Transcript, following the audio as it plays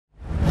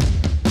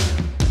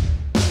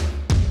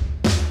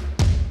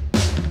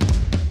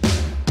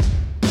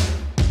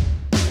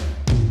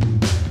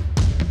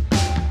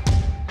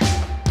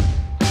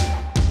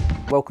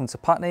Welcome to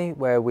Putney,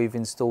 where we've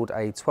installed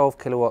a 12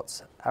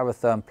 kilowatts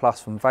aroTherm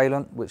Plus from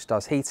Vaillant, which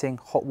does heating,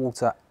 hot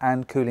water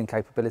and cooling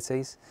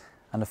capabilities,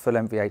 and a full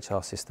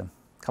MVHR system.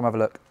 Come have a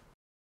look.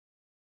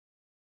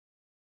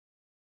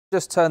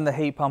 Just turn the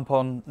heat pump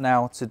on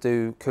now to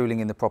do cooling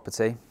in the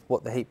property.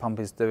 What the heat pump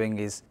is doing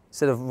is,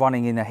 instead of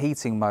running in a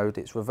heating mode,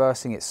 it's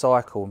reversing its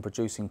cycle and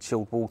producing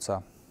chilled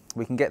water.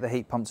 We can get the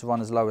heat pump to run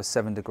as low as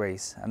 7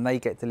 degrees, and they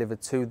get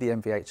delivered to the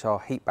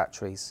MVHR heat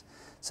batteries.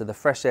 So the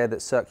fresh air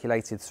that's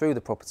circulated through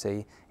the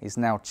property is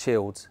now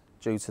chilled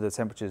due to the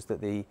temperatures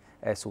that the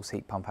air source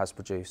heat pump has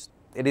produced.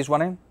 It is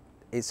running,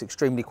 it's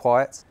extremely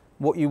quiet.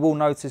 What you will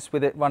notice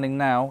with it running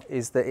now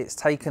is that it's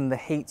taken the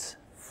heat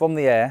from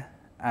the air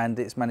and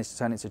it's managed to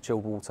turn it to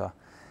chilled water.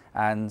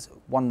 And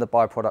one of the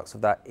byproducts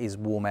of that is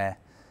warm air.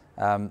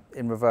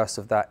 In reverse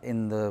of that,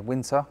 in the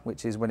winter,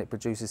 which is when it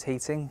produces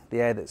heating, the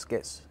air that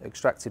gets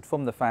extracted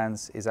from the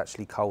fans is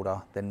actually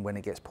colder than when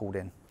it gets pulled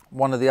in.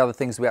 One of the other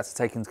things we had to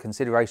take into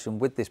consideration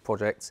with this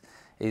project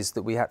is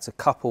that we had to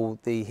couple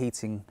the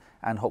heating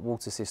and hot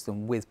water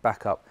system with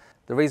backup.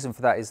 The reason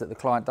for that is that the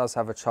client does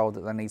have a child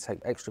that they need to take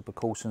extra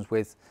precautions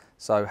with,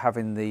 so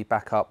having the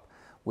backup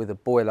with a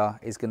boiler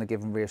is going to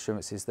give them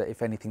reassurances that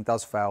if anything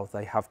does fail,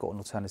 they have got an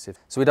alternative.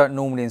 So we don't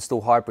normally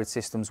install hybrid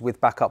systems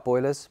with backup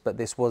boilers, but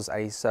this was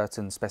a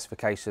certain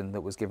specification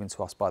that was given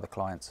to us by the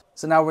client.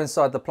 So now we're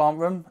inside the plant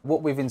room.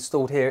 What we've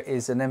installed here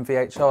is an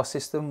MVHR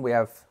system. We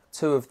have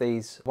two of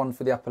these, one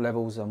for the upper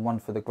levels and one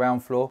for the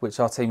ground floor, which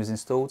our team has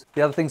installed.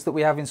 The other things that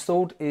we have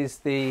installed is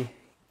the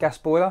gas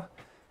boiler,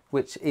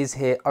 which is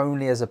here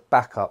only as a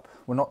backup.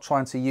 We're not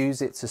trying to use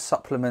it to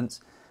supplement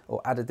or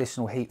add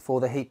additional heat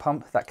for the heat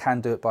pump. That can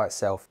do it by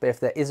itself. But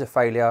if there is a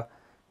failure,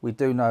 we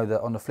do know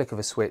that on the flick of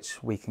a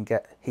switch, we can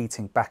get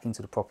heating back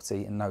into the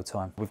property in no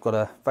time. We've got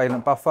a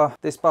Vaillant buffer.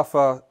 This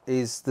buffer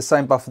is the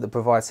same buffer that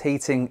provides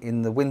heating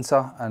in the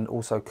winter and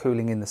also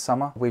cooling in the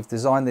summer. We've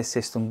designed this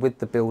system with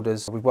the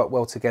builders. We've worked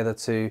well together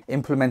to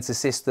implement a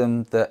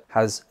system that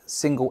has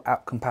single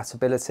app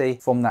compatibility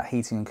from that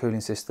heating and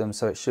cooling system,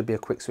 so it should be a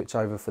quick switch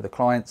over for the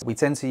clients. We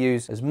tend to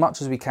use as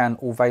much as we can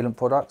all Vaillant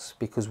products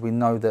because we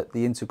know that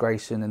the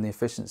integration and the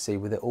efficiency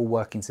with it all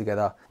working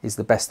together is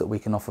the best that we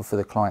can offer for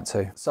the client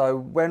too. So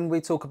when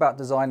we talk about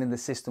designing the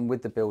system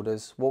with the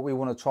builders, what we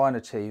want to try and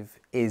achieve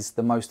is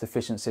the most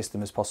efficient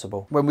system as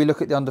possible. When we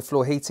look at the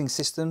underfloor heating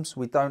systems,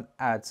 we don't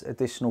add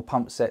additional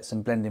pump sets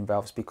and blending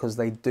valves because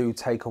they do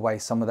take away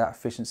some of that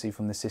efficiency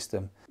from the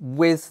system.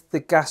 With the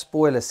gas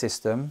boiler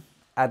system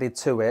added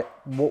to it,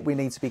 what we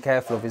need to be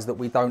careful of is that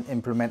we don't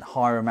implement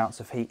higher amounts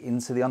of heat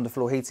into the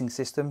underfloor heating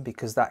system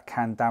because that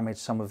can damage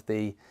some of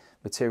the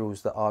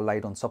materials that are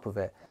laid on top of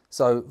it.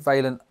 So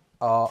Vaillant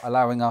are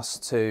allowing us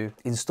to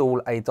install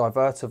a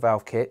diverter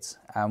valve kit,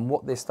 and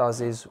what this does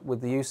is, with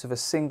the use of a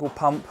single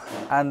pump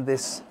and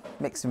this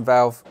mixing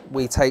valve,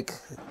 we take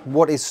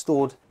what is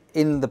stored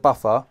in the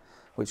buffer,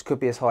 which could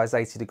be as high as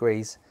 80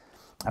 degrees,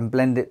 and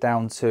blend it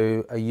down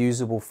to a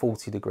usable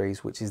 40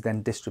 degrees, which is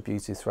then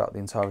distributed throughout the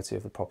entirety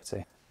of the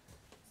property.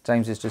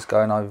 James is just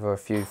going over a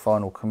few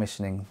final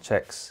commissioning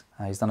checks.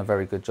 He's done a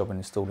very good job in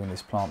installing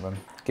this plant room,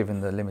 given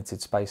the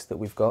limited space that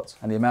we've got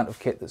and the amount of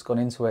kit that's gone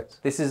into it.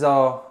 This is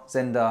our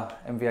Zender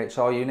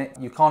MVHR unit.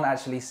 You can't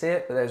actually see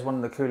it, but there's one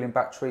of the cooling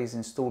batteries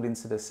installed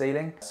into the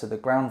ceiling. So the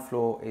ground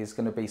floor is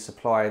going to be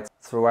supplied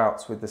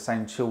throughout with the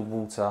same chilled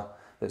water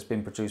that's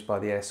been produced by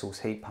the air source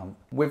heat pump.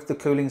 With the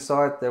cooling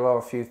side, there are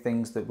a few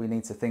things that we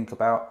need to think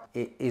about.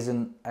 It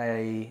isn't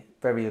a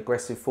very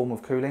aggressive form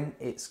of cooling.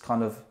 It's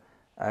kind of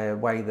a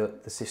way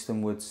that the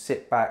system would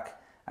sit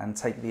back and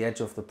take the edge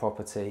off the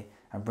property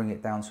and bring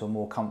it down to a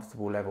more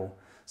comfortable level.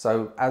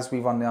 So as we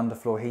run the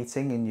underfloor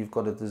heating and you've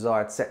got a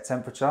desired set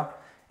temperature,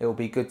 it will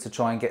be good to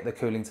try and get the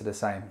cooling to the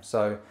same.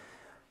 So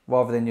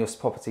rather than your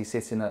property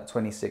sitting at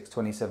 26,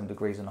 27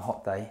 degrees on a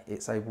hot day,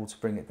 it's able to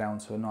bring it down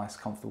to a nice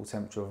comfortable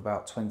temperature of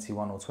about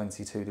 21 or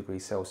 22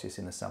 degrees Celsius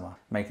in the summer,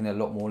 making it a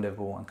lot more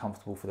livable and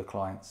comfortable for the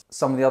clients.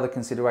 Some of the other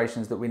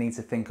considerations that we need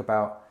to think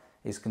about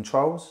is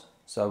controls.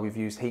 So we've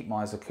used Heat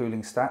Miser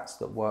cooling stats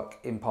that work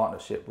in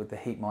partnership with the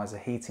Heat Miser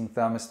heating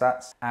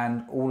thermostats,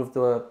 and all of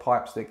the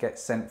pipes that get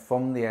sent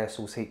from the air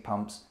source heat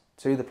pumps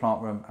to the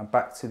plant room and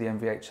back to the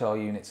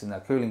MVHR units and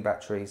their cooling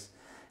batteries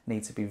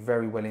need to be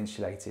very well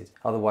insulated.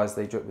 Otherwise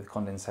they drip with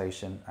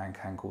condensation and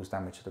can cause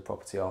damage to the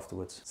property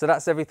afterwards. So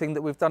that's everything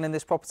that we've done in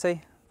this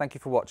property. Thank you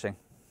for watching.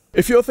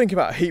 If you're thinking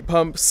about a heat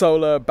pump,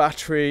 solar,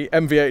 battery,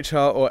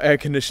 MVHR or air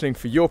conditioning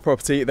for your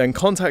property, then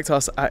contact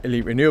us at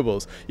Elite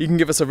Renewables. You can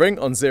give us a ring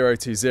on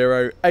 020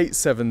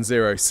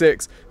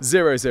 8706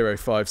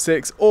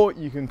 0056, or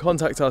you can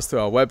contact us through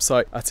our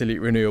website at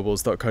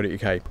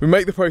eliterenewables.co.uk. We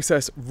make the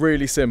process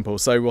really simple,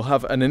 so we'll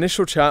have an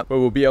initial chat where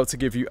we'll be able to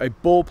give you a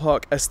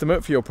ballpark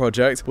estimate for your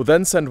project. We'll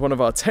then send one of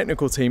our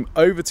technical team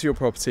over to your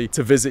property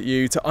to visit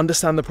you, to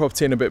understand the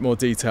property in a bit more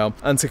detail,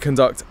 and to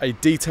conduct a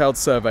detailed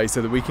survey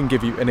so that we can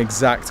give you an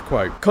exact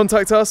quote.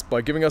 Contact us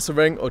by giving us a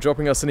ring or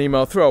dropping us an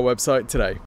email through our website today.